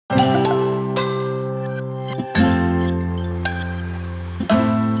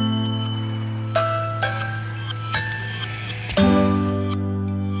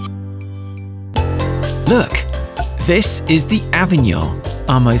Look, this is the Avignon,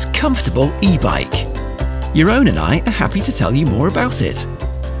 our most comfortable e-bike. Yaron and I are happy to tell you more about it.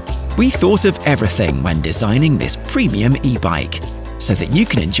 We thought of everything when designing this premium e-bike, so that you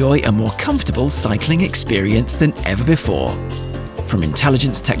can enjoy a more comfortable cycling experience than ever before. From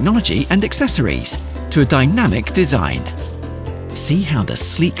intelligence technology and accessories to a dynamic design. See how the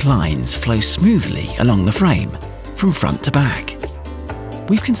sleek lines flow smoothly along the frame, from front to back.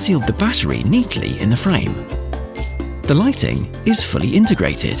 We've concealed the battery neatly in the frame. The lighting is fully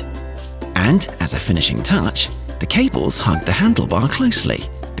integrated. And as a finishing touch, the cables hug the handlebar closely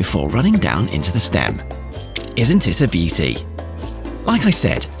before running down into the stem. Isn't it a beauty? Like I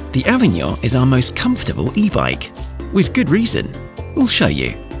said, the Avignon is our most comfortable e-bike. With good reason. We'll show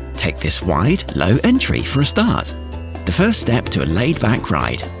you. Take this wide, low entry for a start. The first step to a laid-back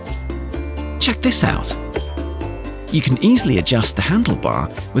ride. Check this out. You can easily adjust the handlebar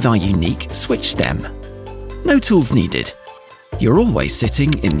with our unique switch stem. No tools needed. You're always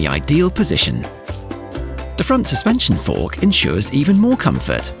sitting in the ideal position. The front suspension fork ensures even more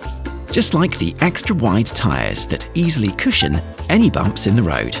comfort, just like the extra-wide tyres that easily cushion any bumps in the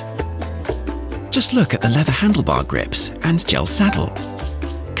road. Just look at the leather handlebar grips and gel saddle.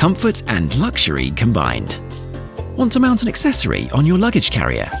 Comfort and luxury combined. Want to mount an accessory on your luggage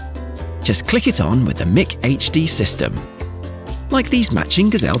carrier? Just click it on with the MIC HD system, like these matching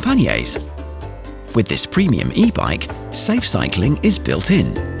Gazelle panniers. With this premium e-bike, safe cycling is built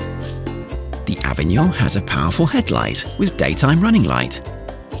in. The Avignon has a powerful headlight with daytime running light.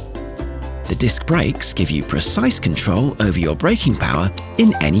 The disc brakes give you precise control over your braking power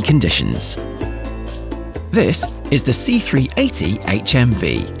in any conditions. This is the C380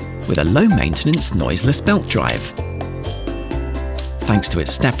 HMB with a low-maintenance noiseless belt drive. Thanks to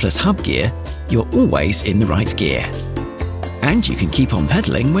its stepless hub gear, you're always in the right gear. And you can keep on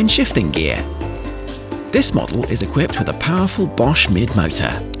pedaling when shifting gear. This model is equipped with a powerful Bosch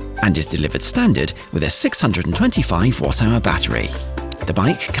mid-motor and is delivered standard with a 625 watt-hour battery. The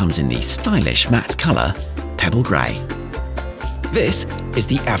bike comes in the stylish matte colour, pebble grey. This is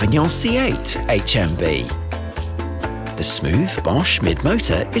the Avignon C8 HMB. The smooth Bosch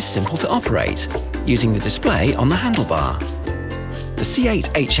mid-motor is simple to operate, using the display on the handlebar. The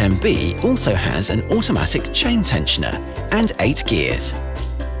C8 HMB also has an automatic chain tensioner and 8 gears.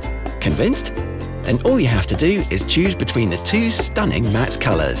 Convinced? Then all you have to do is choose between the two stunning matte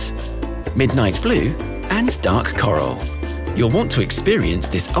colours, midnight blue and dark coral. You'll want to experience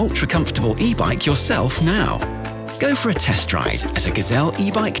this ultra-comfortable e-bike yourself now. Go for a test ride at a Gazelle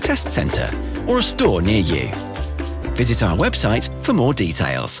e-bike test centre or a store near you. Visit our website for more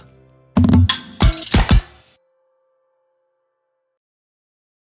details.